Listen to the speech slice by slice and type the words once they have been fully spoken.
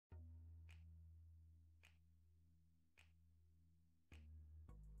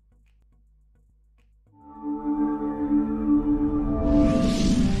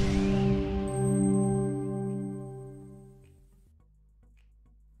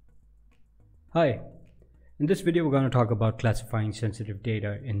Hi, in this video we're going to talk about classifying sensitive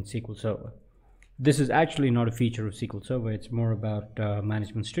data in SQL Server. This is actually not a feature of SQL Server, it's more about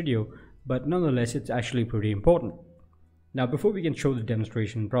Management Studio, but nonetheless it's actually pretty important. Now before we can show the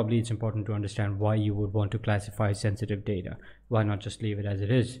demonstration, probably it's important to understand why you would want to classify sensitive data. Why not just leave it as it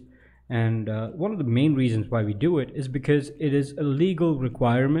is? And one of the main reasons why we do it is because it is a legal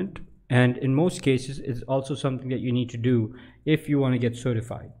requirement, and in most cases it's also something that you need to do if you want to get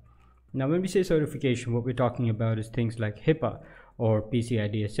certified. Now when we say certification, what we're talking about is things like HIPAA or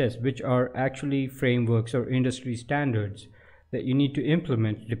PCI DSS, which are actually frameworks or industry standards that you need to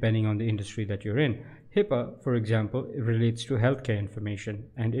implement depending on the industry that you're in. HIPAA, for example, relates to healthcare information,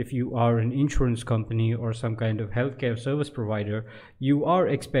 and if you are an insurance company or some kind of healthcare service provider, you are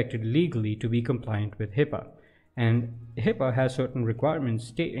expected legally to be compliant with HIPAA. And HIPAA has certain requirements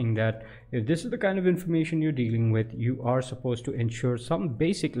stating that if this is the kind of information you're dealing with, you are supposed to ensure some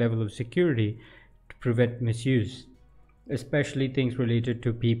basic level of security to prevent misuse, especially things related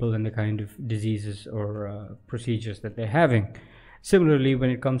to people and the kind of diseases or procedures that they're having. Similarly, when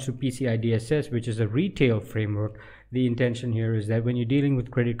it comes to PCI DSS, which is a retail framework, the intention here is that when you're dealing with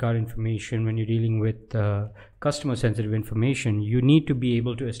credit card information, when you're dealing with customer sensitive information, you need to be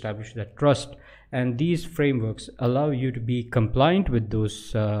able to establish that trust. And these frameworks allow you to be compliant with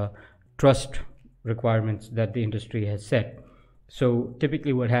those trust requirements that the industry has set. So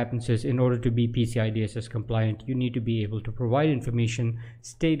typically what happens is, in order to be PCI DSS compliant, you need to be able to provide information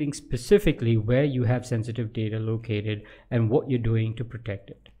stating specifically where you have sensitive data located and what you're doing to protect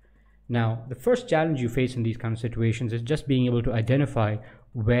it. Now, the first challenge you face in these kind of situations is just being able to identify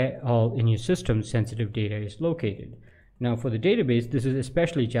where all in your system sensitive data is located. Now, for the database, this is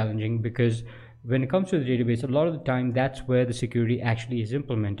especially challenging because when it comes to the database, a lot of the time that's where the security actually is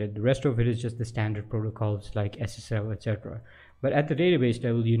implemented. The rest of it is just the standard protocols like SSL, etc. But at the database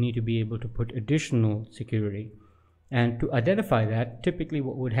level, you need to be able to put additional security. And to identify that, typically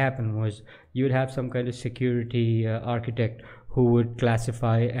what would happen was you would have some kind of security architect who would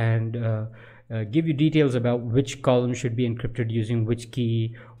classify and give you details about which column should be encrypted using which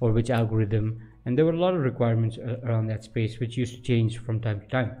key or which algorithm. And there were a lot of requirements around that space which used to change from time to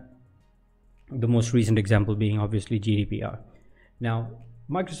time. The most recent example being obviously GDPR. Now,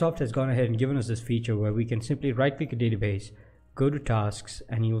 Microsoft has gone ahead and given us this feature where we can simply right-click a database, go to tasks,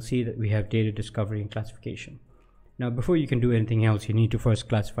 and you'll see that we have data discovery and classification. Now, before you can do anything else, you need to first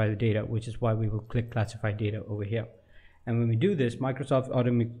classify the data, which is why we will click classify data over here. And when we do this, Microsoft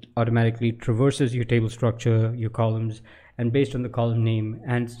automatically traverses your table structure, your columns, and based on the column name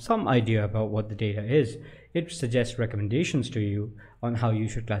and some idea about what the data is, it suggests recommendations to you on how you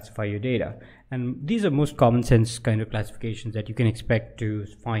should classify your data. And these are most common sense kind of classifications that you can expect to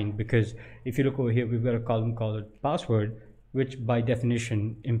find, because if you look over here, we've got a column called password, which by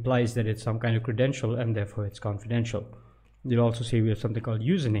definition implies that it's some kind of credential and therefore it's confidential. You'll also see we have something called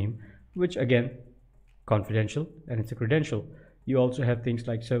username, which again, confidential, and it's a credential. You also have things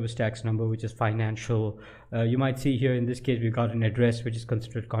like service tax number, which is financial. You might see here in this case we've got an address, which is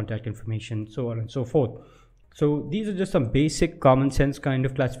considered contact information, so on and so forth. So these are just some basic common sense kind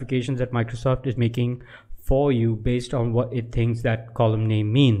of classifications that Microsoft is making for you based on what it thinks that column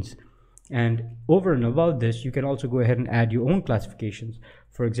name means. And over and above this, you can also go ahead and add your own classifications.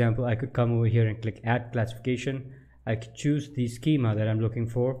 For example, I could come over here and click add classification. I could choose the schema that I'm looking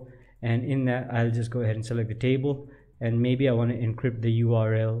for, and in that I'll just go ahead and select the table, and maybe I want to encrypt the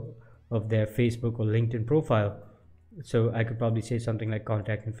URL of their Facebook or LinkedIn profile. So I could probably say something like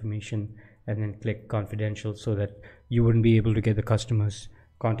contact information and then click confidential, so that you wouldn't be able to get the customer's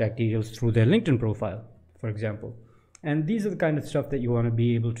contact details through their LinkedIn profile, for example. And these are the kind of stuff that you want to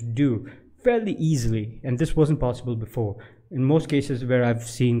be able to do fairly easily, and this wasn't possible before. In most cases where I've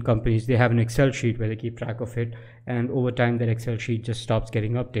seen companies, they have an Excel sheet where they keep track of it, and over time that Excel sheet just stops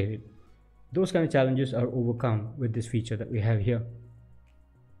getting updated. Those kind of challenges are overcome with this feature that we have here.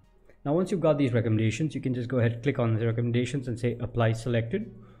 Now once you've got these recommendations, you can just go ahead and click on the recommendations and say apply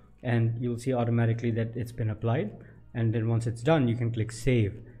selected, and you'll see automatically that it's been applied. And then once it's done, you can click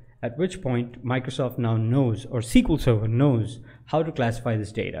save, at which point Microsoft now knows, or SQL Server knows, how to classify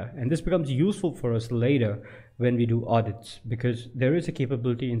this data. And this becomes useful for us later when we do audits, because there is a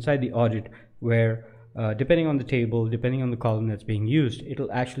capability inside the audit where depending on the table, depending on the column that's being used,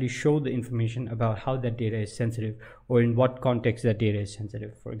 it'll actually show the information about how that data is sensitive or in what context that data is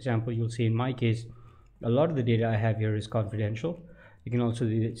sensitive. For example, you'll see in my case, a lot of the data I have here is confidential. You can also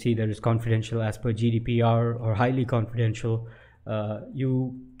see there is confidential as per GDPR or highly confidential.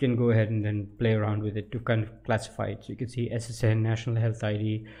 You can go ahead and then play around with it to kind of classify it. So you can see SSN, National Health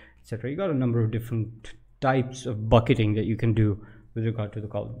ID, etc. You got a number of different types of bucketing that you can do with regard to the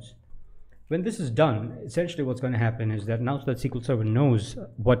columns. When this is done, essentially what's going to happen is that now that SQL Server knows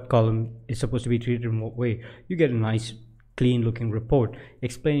what column is supposed to be treated in what way, you get a nice clean looking report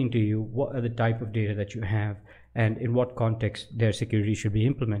explaining to you what are the type of data that you have and in what context their security should be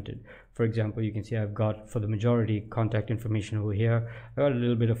implemented. For example, you can see I've got, for the majority, contact information over here. I've got a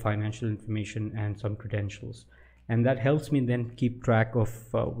little bit of financial information and some credentials. And that helps me then keep track of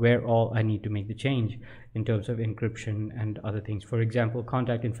where all I need to make the change in terms of encryption and other things. For example,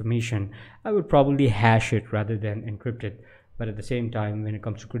 contact information, I would probably hash it rather than encrypt it. But at the same time, when it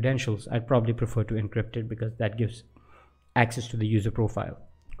comes to credentials, I'd probably prefer to encrypt it because that gives access to the user profile.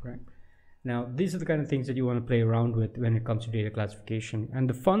 Correct. Now, these are the kind of things that you want to play around with when it comes to data classification. And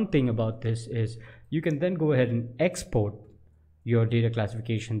the fun thing about this is you can then go ahead and export your data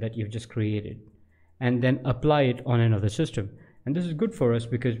classification that you've just created and then apply it on another system. And this is good for us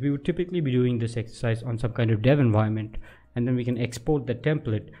because we would typically be doing this exercise on some kind of dev environment, and then we can export the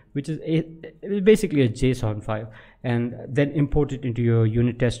template, which is basically a JSON file, and then import it into your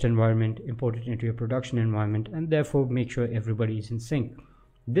unit test environment, import it into your production environment, and therefore make sure everybody is in sync.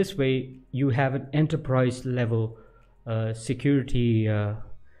 This way you have an enterprise level security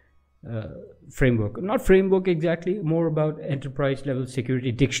framework, not framework exactly, more about enterprise level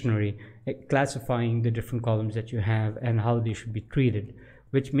security dictionary, classifying the different columns that you have and how they should be treated,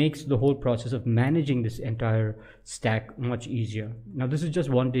 which makes the whole process of managing this entire stack much easier. Now, this is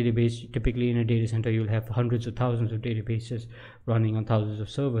just one database. Typically in a data center you'll have hundreds of thousands of databases running on thousands of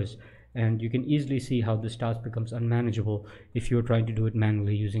servers, and you can easily see how this task becomes unmanageable if you're trying to do it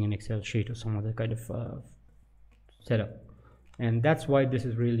manually using an Excel sheet or some other kind of setup. And that's why this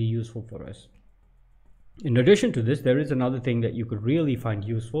is really useful for us. In addition to this, there is another thing that you could really find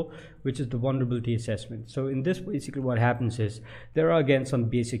useful, which is the vulnerability assessment. So in this, basically what happens is there are again some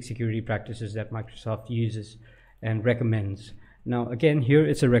basic security practices that Microsoft uses and recommends. Now again, here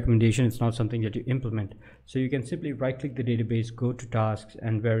it's a recommendation, it's not something that you implement. So you can simply right click the database, go to tasks,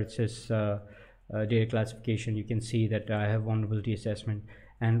 and where it says data classification, you can see that I have vulnerability assessment.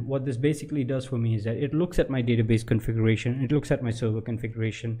 And what this basically does for me is that it looks at my database configuration, it looks at my server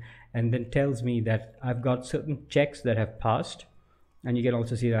configuration, and then tells me that I've got certain checks that have passed, and you can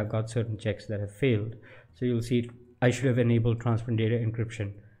also see that I've got certain checks that have failed. So you'll see I should have enabled transparent data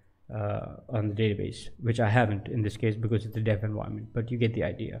encryption on the database, which I haven't in this case because it's a dev environment, but you get the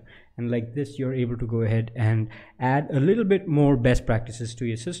idea. And like this, you're able to go ahead and add a little bit more best practices to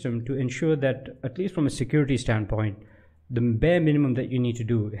your system to ensure that, at least from a security standpoint, the bare minimum that you need to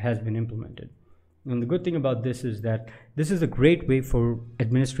do has been implemented. And the good thing about this is that this is a great way for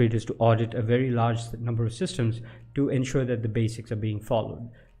administrators to audit a very large number of systems to ensure that the basics are being followed.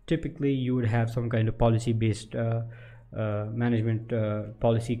 Typically, you would have some kind of policy-based management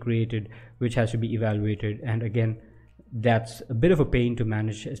policy created, which has to be evaluated. And again, that's a bit of a pain to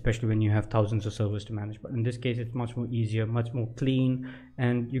manage, especially when you have thousands of servers to manage. But in this case, it's much more easier, much more clean,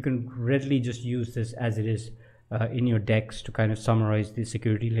 and you can readily just use this as it is in your decks to kind of summarize the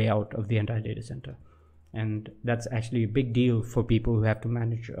security layout of the entire data center. And that's actually a big deal for people who have to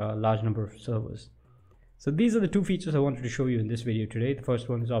manage a large number of servers. So these are the two features I wanted to show you in this video today. The first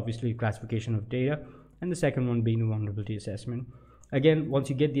one is obviously classification of data, and the second one being the vulnerability assessment. Again, once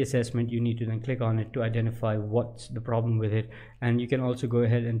you get the assessment, you need to then click on it to identify what's the problem with it, and you can also go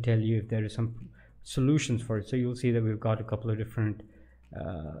ahead and tell you if there is some solutions for it. So you'll see that we've got a couple of different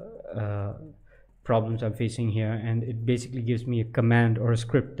problems I'm facing here, and it basically gives me a command or a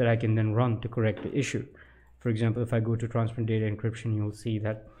script that I can then run to correct the issue. For example, if I go to transparent data encryption, you'll see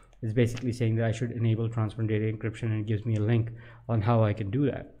that it's basically saying that I should enable transparent data encryption, and it gives me a link on how I can do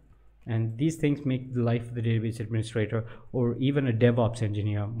that. And these things make the life of the database administrator or even a DevOps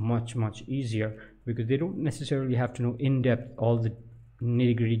engineer much easier, because they don't necessarily have to know in depth all the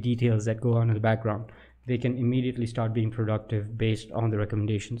nitty-gritty details that go on in the background. They can immediately start being productive based on the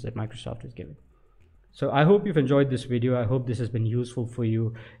recommendations that Microsoft is giving. So I hope you've enjoyed this video. I hope this has been useful for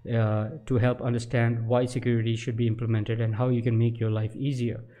you to help understand why security should be implemented and how you can make your life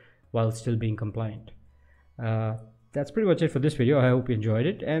easier while still being compliant. That's pretty much it for this video. I hope you enjoyed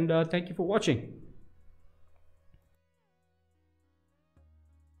it, and thank you for watching.